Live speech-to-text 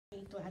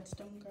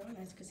Gladstone girl, and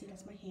as you can see,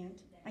 that's my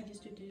hand. I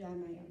used to do that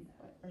in my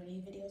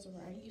early videos,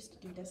 or I used to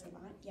do this a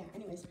lot. Yeah,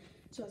 anyways,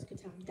 so as you can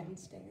tell, I'm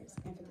downstairs,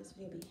 and for this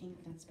video, I'll be hanging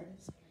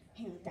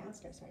out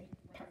downstairs, sorry,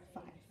 part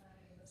 5.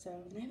 So,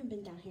 and I haven't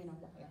been down here in a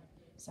while,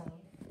 so,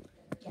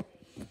 yeah.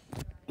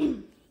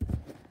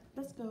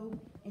 Let's go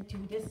into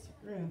this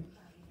room.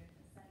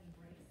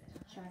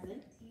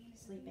 Charlotte,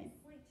 sleeping.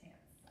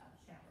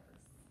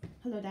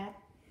 Hello, Dad.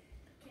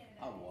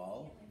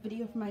 Hello.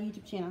 Video for my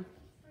YouTube channel.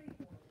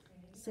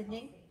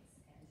 Sydney.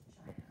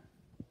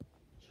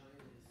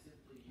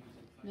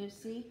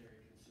 Lucy.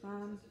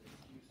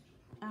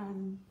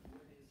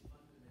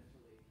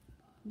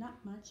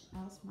 Not much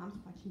else.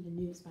 Mom's watching the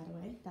news, by the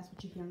way. That's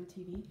what you hear on the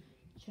TV.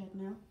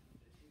 Treadmill.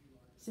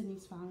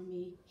 Sydney's following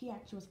me. He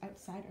actually was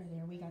outside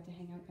earlier. We got to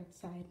hang out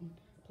outside and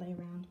play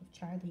around with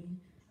Charlie.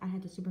 I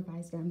had to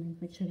supervise them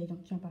and make sure they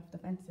don't jump off the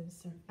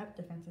fences, or out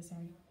the fences,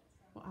 sorry.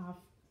 Or off,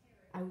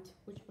 out,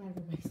 whichever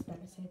way is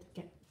better said,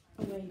 get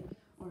away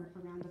or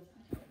around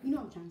the, you know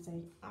what I'm trying to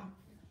say,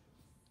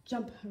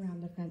 jump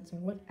around the fence or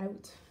what,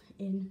 out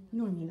in, you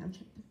know what I mean, I'm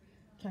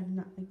trying to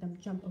not make them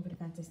jump over the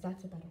fences,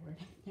 that's a better word.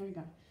 There we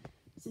go.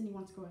 Sydney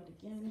wants to go out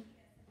again.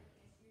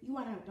 You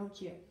want out,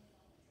 don't you?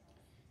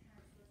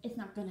 It's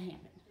not gonna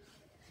happen.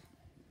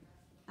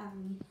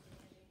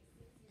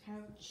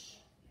 Couch,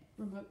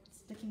 remote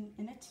sticking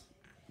in it.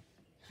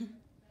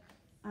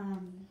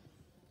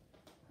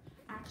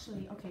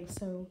 Actually, okay,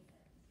 so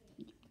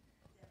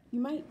you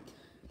might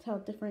tell a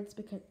difference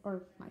because,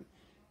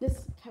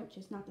 this couch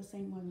is not the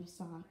same one you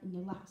saw in the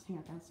last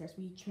hangout downstairs.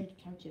 We traded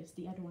couches.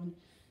 The other one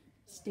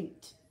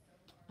stinked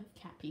of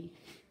cat pee.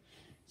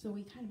 So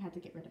we kind of had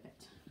to get rid of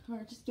it. Or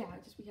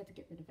we had to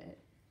get rid of it.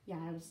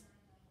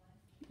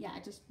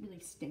 It just really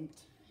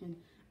stinked. And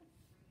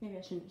maybe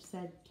I shouldn't have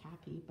said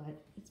cat pee,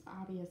 but it's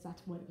obvious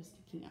that's what it was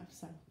stinking of.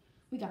 So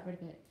we got rid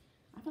of it.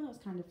 I thought it was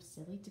kind of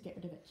silly to get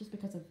rid of it just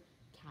because of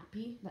cat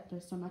pee, that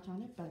there's so much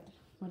on it, but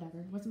whatever.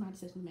 It wasn't my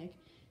decision to make.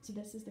 So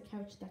this is the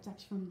couch that's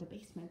actually from the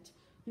basement.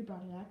 We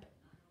brought it up.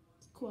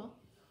 It's cool.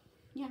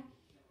 Yeah.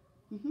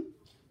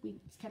 We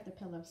kept the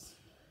pillows.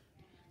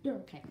 They're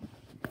okay.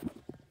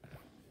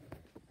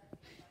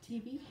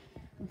 TV,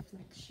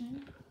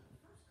 reflection.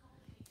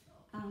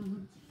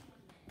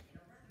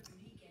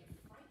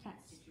 Cat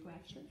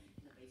scratcher.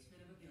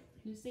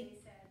 Lucy.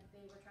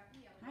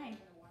 Hi.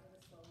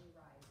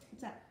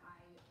 What's up?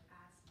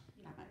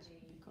 Not much.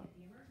 Cool.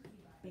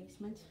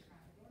 Basement.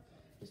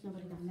 There's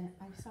nobody down there.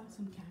 I saw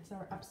some cats that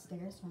were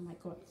upstairs, so I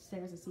might go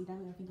upstairs and see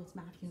them. I think it's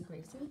Matthew and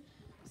Gracie.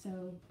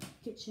 So,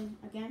 kitchen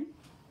again.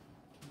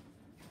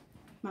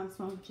 Mom's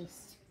phone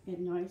just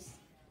made noise.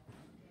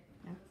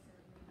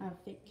 Yeah. A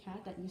fake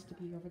cat that used to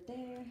be over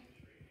there.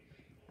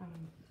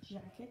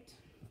 Jacket.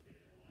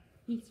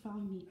 He's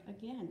following me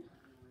again.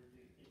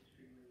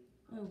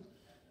 Oh,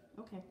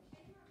 okay.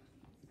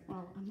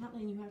 Well, I'm not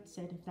letting you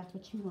outside if that's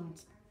what you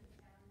want.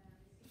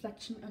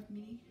 Reflection of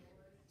me.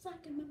 It's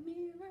like in my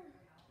mirror.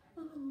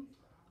 Oh,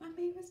 my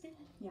mirror's dead.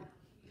 Yeah.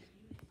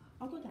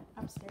 I'll go down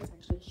upstairs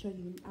actually to show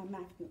you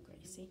Matthew and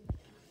Gracie.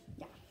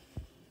 Yeah.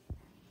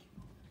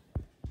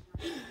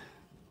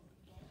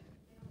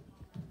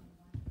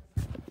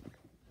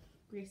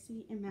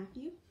 Gracie and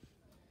Matthew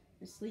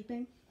are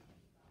sleeping.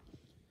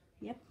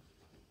 Yep.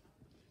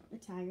 They're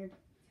tired.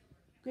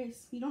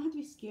 Grace, you don't have to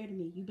be scared of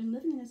me. You've been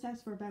living in this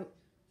house for about,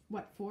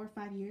 what, 4 or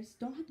 5 years?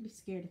 Don't have to be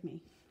scared of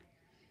me.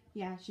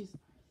 Yeah,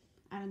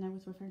 I don't know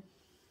what's with her.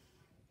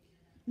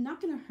 I'm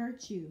not gonna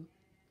hurt you.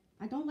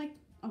 I don't like,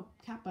 oh,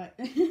 cat butt.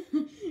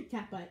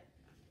 Cat butt.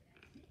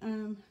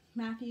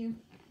 Matthew.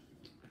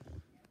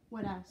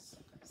 What else?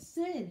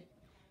 Sid.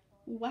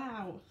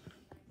 Wow.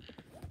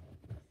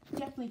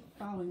 Definitely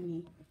following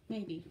me.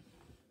 Maybe.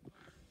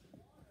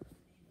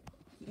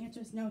 The answer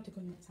is no to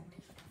going outside.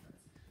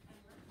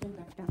 Going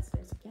back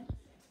downstairs again.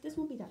 This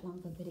won't be that long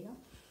of a video.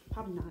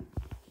 Probably not.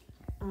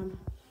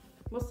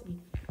 We'll see.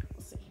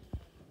 We'll see.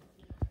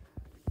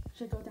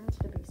 Should I go down to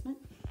the basement?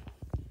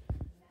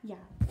 Yeah,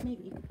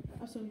 maybe.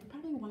 Also, you're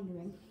probably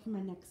wondering for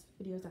my next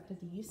videos after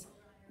these.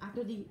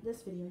 After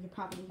this video, you're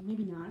probably,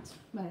 maybe not,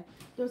 but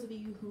those of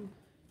you who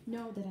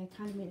know that I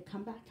kind of made a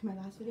comeback in my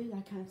last video,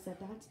 I kind of said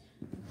that.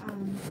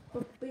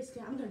 But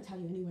basically, I'm going to tell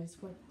you anyways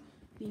what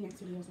the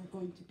next videos are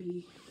going to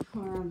be.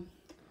 Or,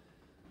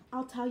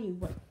 I'll tell you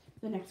what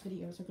the next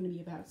videos are going to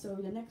be about. So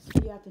the next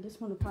video after this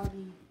one will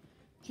probably be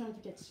trying to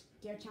get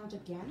Scare Challenge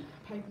again.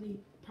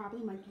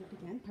 Probably might do it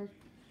again, part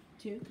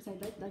 2, because I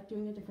like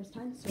doing it the first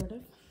time, sort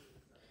of.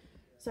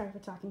 Sorry for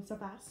talking so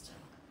fast.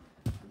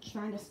 I'm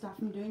trying to stop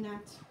from doing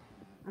that.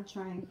 I'm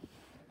trying.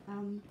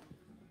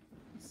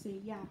 Let's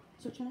see, yeah.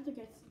 So trying to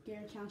get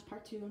Scare Challenge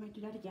part 2, I might do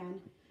that again.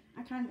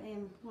 I kind of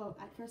am, well,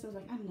 at first I was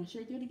like, I don't know,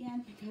 should I do it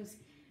again? Because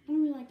I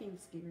don't really like getting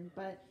scared,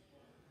 but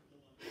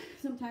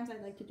sometimes I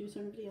like to do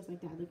certain videos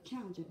like that, like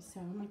challenges. So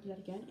I might do that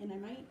again, and I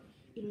might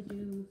either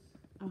do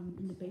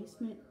in the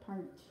basement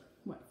part,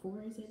 what,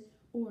 4 is it?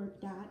 Or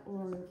that,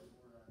 or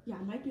yeah,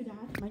 I might do that.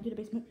 I might do the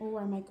basement,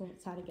 or I might go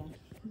outside again.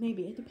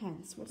 Maybe, it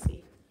depends. We'll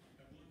see.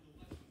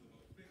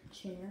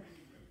 Chair.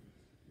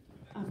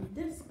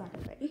 This, by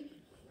the way,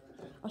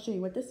 I'll show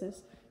you what this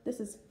is. This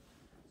is,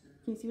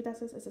 can you see what that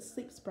says? It's a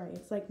sleep spray.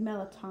 It's like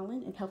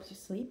melatonin. It helps you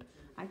sleep.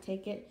 I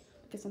take it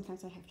because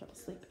sometimes I have trouble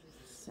sleeping.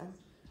 So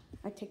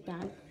I take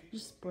that, you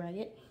spray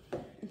it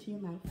into your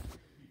mouth.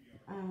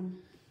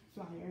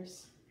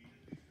 Flyers,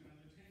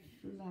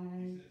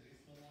 fly,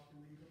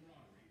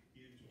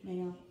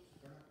 mail,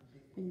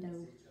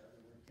 window,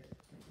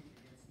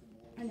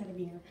 another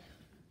mirror.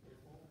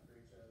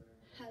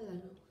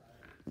 Hello,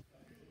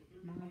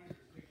 Mom.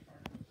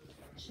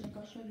 Should I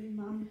go show you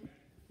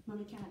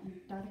Mommy cat and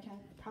daughter cat?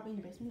 Probably in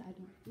the basement. I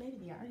don't. Maybe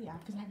they are. Yeah,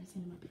 because I haven't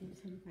seen them up here.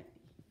 So they might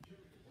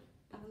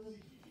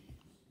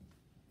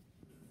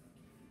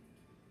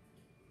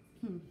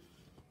be.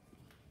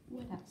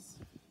 What else?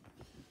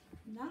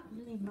 Not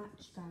really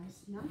much,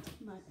 guys. Not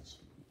much.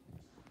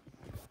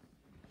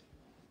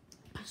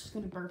 I'm just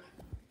gonna burp.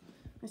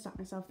 I stopped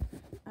myself.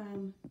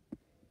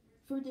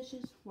 Food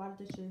dishes, water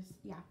dishes.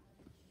 Yeah,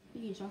 the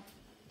usual.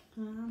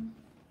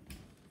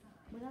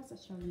 What else I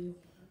show you?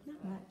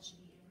 Not much.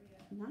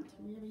 Not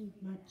really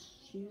much.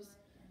 Shoes.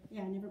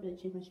 Yeah, I never really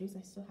changed my shoes.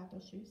 I still have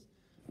those shoes.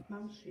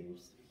 Mom's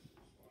shoes.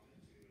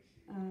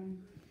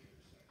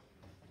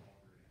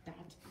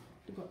 That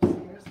to go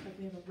upstairs. Like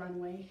we have a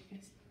runway.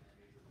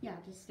 Yeah,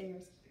 just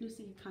stairs.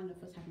 Lucy kind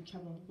of was having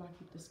trouble walking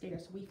up the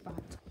stairs. So we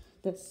bought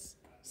this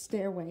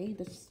stairway,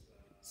 this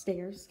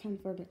stairs, kind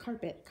of for the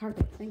carpet.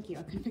 Carpet, thank you.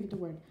 I couldn't think of the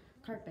word.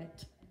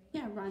 Carpet.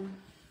 Yeah, run.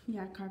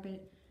 Yeah,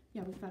 carpet.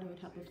 Yeah, we thought it would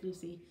help with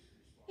Lucy.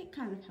 It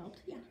kind of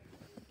helped, yeah.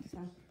 So.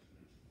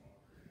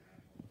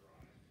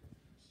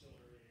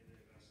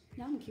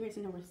 Now I'm curious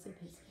to know where Sid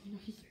is. You know,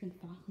 he's been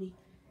following me.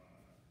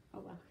 Oh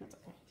well, that's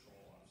okay.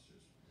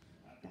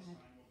 Dad.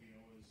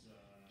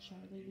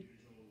 Charlie.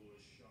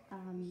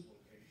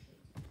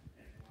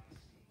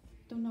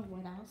 Don't know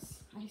what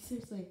else.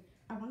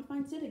 I want to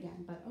find Sid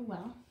again, but oh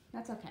well,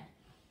 that's okay.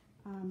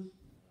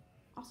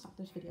 I'll stop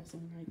this video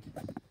soon. Like,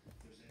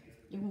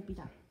 it won't be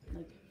that.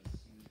 Like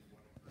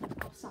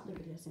I'll stop the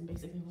video soon.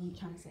 Basically, what I'm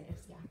trying to say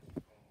is, yeah.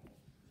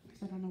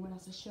 Because I don't know what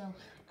else to show.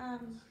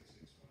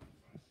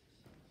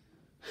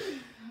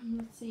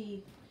 Let's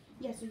see.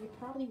 Yeah, so you're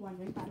probably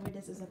wondering. By the way,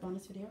 this is a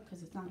bonus video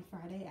because it's not a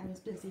Friday. I was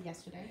busy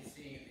yesterday.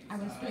 I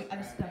was doing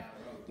other stuff.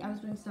 Yeah, I was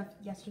doing stuff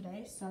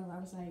yesterday, so I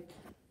was like,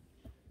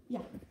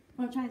 yeah.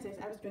 What I'm trying to say is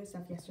I was doing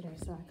stuff yesterday,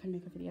 so I couldn't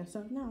make a video.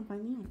 So now I'm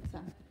finally on. So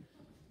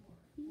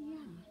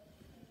yeah.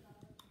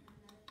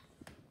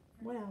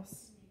 What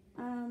else?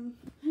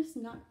 There's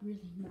not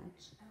really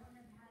much.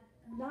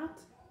 Not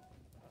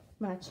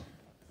much.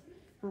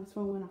 This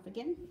phone went off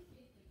again.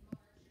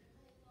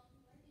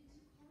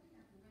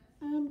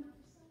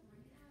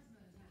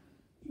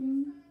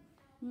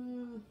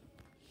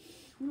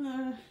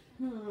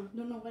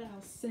 Don't know what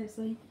else.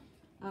 Seriously.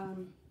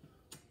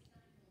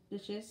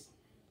 Dishes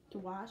to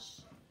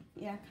wash.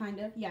 Yeah, kind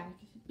of. Yeah,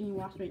 being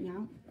washed right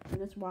now. And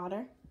this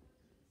water.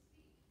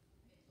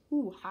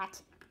 Ooh,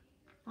 hot.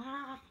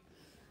 Ah.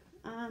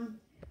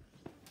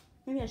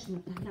 Maybe I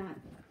shouldn't have done that.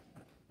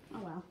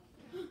 Oh well.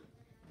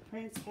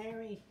 Prince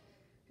Harry.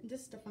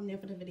 This stuff I'm there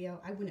for the video.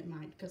 I wouldn't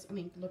mind because, I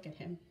mean, look at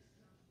him.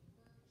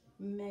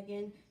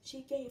 Meghan,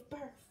 she gave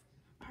birth.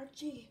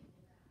 Archie.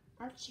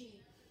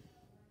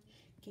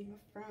 Game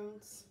of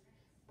Thrones.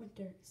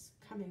 Winter's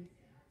coming.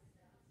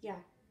 Yeah.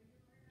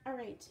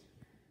 Alright.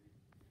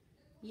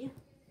 Yeah.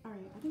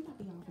 Alright, I think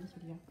that'll be all for this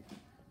video.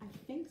 I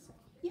think so.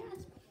 Yeah,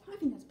 I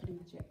think that's pretty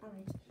much it.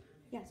 Alright.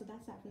 Yeah, so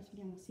that's that for this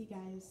video. I'll see you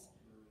guys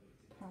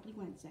probably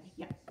Wednesday.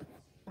 Yeah.